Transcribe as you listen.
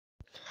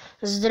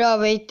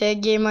Здравейте,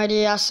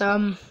 геймери, аз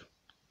съм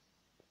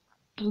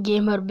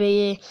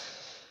GamerBG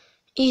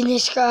и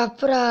днеска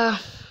правя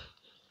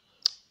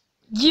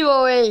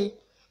giveaway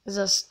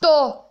за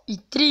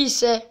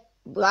 130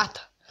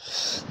 блата.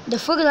 Да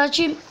фък,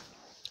 значи,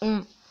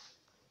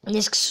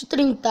 днеска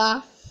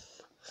сутринта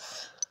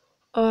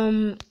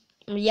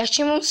аз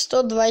ще имам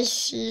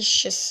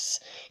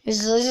 126.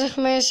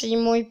 Излезахме с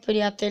един мои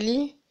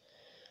приятели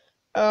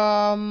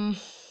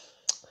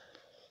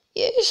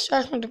и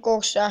станахме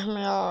доколко станахме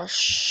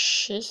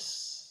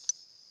 6.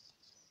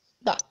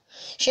 Да,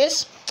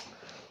 6.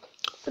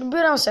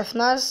 Прибирам се в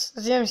нас,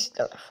 вземам си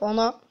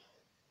телефона.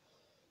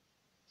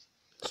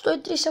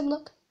 130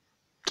 блата.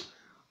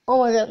 О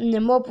май гад, не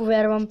мога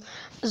повярвам.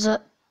 За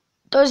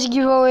този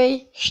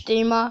giveaway ще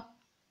има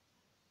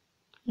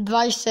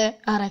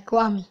 20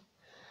 реклами.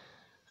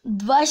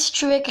 20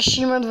 човека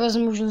ще имат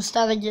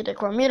възможността да ги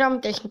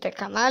рекламирам, техните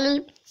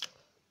канали.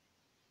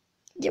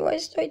 Giveaway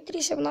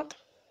 130 блата.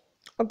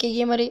 Окей,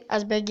 геймери,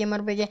 аз бях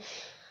GamerBG.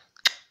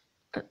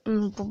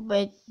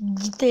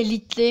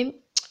 Победителите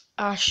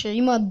ще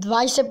има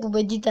 20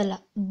 победителя.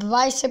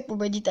 20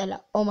 победителя.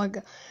 О май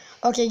гад.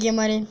 Окей,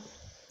 геймери,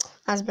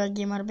 аз бях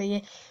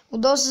GamerBG.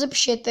 Удобно се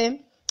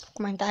запишете в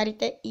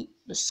коментарите и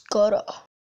до скоро!